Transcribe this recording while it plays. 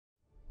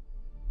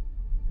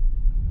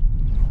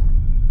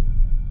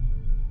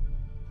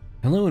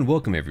Hello and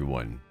welcome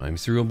everyone, I'm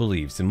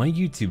SurrealBeliefs and my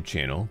YouTube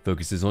channel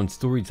focuses on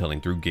storytelling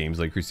through games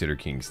like Crusader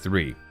Kings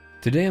 3.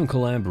 Today I'm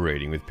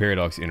collaborating with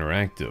Paradox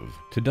Interactive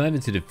to dive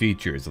into the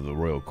features of the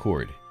Royal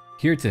Court.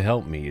 Here to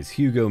help me is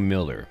Hugo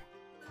Miller.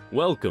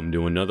 Welcome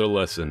to another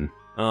lesson.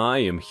 I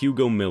am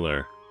Hugo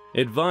Miller,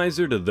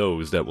 advisor to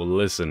those that will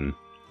listen.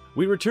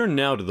 We return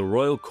now to the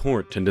Royal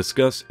Court to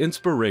discuss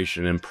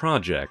inspiration and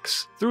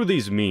projects. Through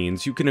these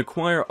means you can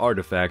acquire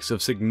artifacts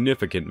of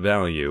significant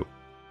value.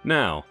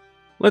 Now,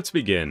 let's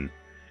begin.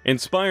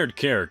 Inspired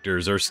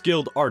characters are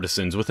skilled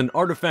artisans with an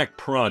artifact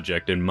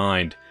project in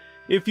mind.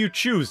 If you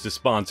choose to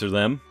sponsor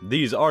them,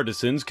 these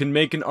artisans can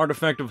make an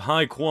artifact of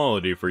high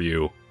quality for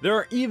you. There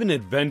are even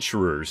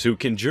adventurers who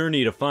can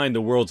journey to find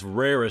the world's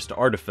rarest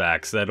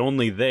artifacts that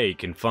only they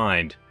can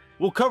find.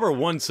 We'll cover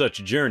one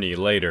such journey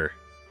later.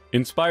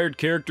 Inspired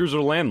characters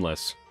are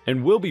landless,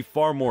 and will be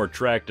far more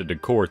attracted to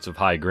courts of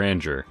high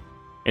grandeur.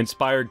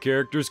 Inspired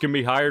characters can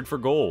be hired for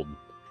gold.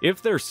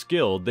 If they're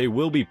skilled, they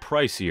will be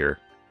pricier.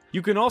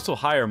 You can also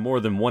hire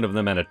more than one of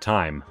them at a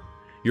time.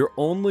 You're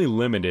only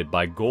limited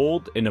by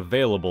gold and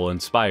available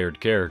inspired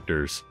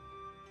characters.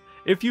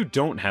 If you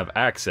don't have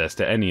access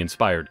to any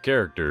inspired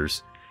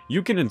characters,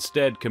 you can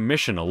instead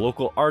commission a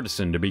local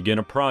artisan to begin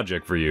a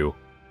project for you.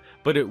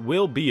 But it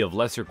will be of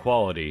lesser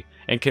quality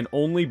and can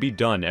only be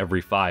done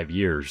every 5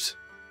 years.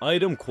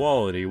 Item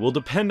quality will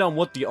depend on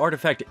what the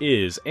artifact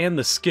is and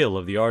the skill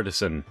of the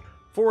artisan.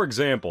 For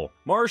example,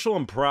 martial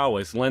and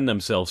prowess lend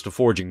themselves to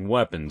forging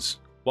weapons,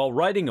 while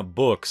writing a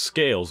book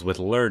scales with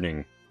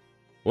learning.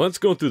 Let's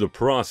go through the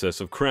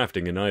process of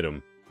crafting an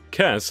item.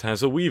 Kess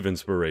has a weave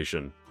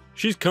inspiration.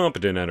 She's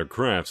competent at her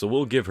craft, so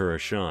we'll give her a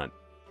shot.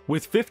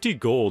 With 50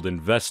 gold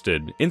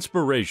invested,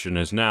 inspiration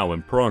is now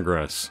in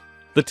progress.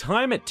 The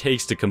time it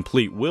takes to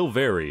complete will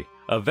vary.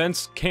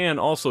 Events can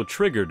also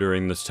trigger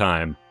during this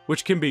time,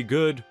 which can be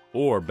good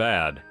or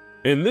bad.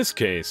 In this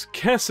case,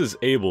 Kess is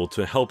able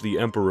to help the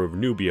Emperor of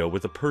Nubia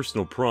with a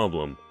personal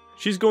problem.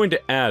 She's going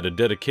to add a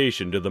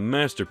dedication to the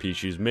masterpiece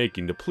she's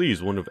making to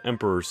please one of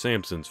Emperor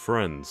Samson's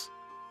friends.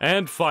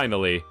 And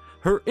finally,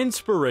 her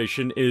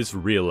inspiration is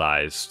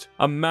realized.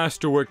 A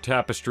masterwork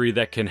tapestry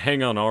that can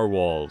hang on our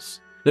walls.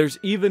 There's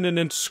even an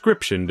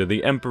inscription to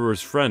the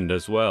Emperor's friend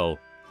as well.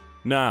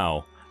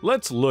 Now,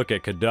 let's look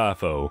at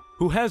Kadafo,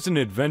 who has an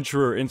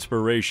adventurer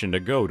inspiration to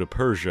go to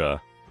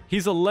Persia.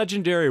 He's a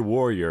legendary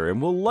warrior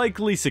and will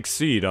likely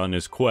succeed on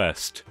his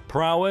quest.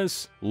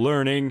 Prowess,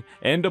 learning,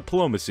 and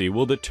diplomacy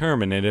will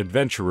determine an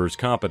adventurer's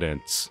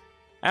competence.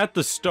 At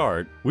the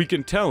start, we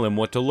can tell him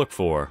what to look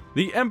for.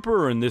 The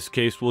Emperor in this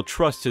case will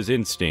trust his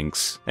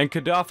instincts, and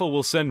Kadafo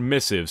will send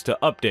missives to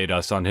update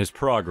us on his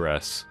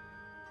progress.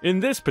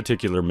 In this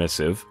particular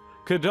missive,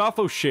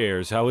 Kadafo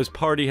shares how his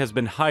party has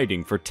been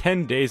hiding for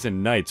 10 days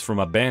and nights from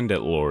a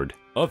bandit lord.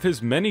 Of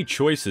his many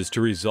choices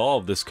to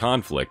resolve this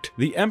conflict,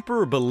 the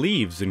Emperor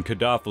believes in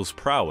Kadafo's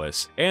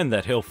prowess and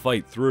that he'll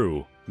fight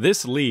through.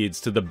 This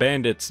leads to the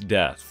bandit's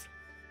death.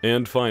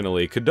 And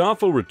finally,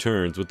 Kadafo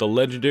returns with the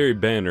legendary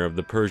banner of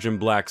the Persian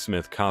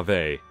blacksmith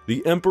Kaveh.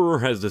 The Emperor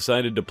has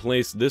decided to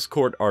place this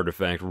court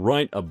artifact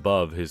right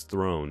above his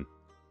throne.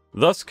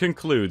 Thus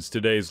concludes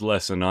today's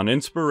lesson on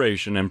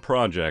inspiration and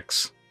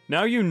projects.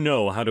 Now you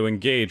know how to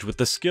engage with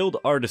the skilled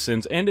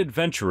artisans and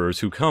adventurers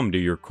who come to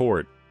your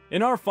court.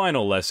 In our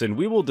final lesson,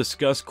 we will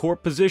discuss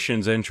court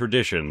positions and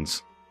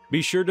traditions.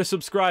 Be sure to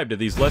subscribe to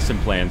these lesson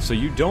plans so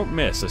you don't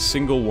miss a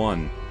single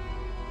one.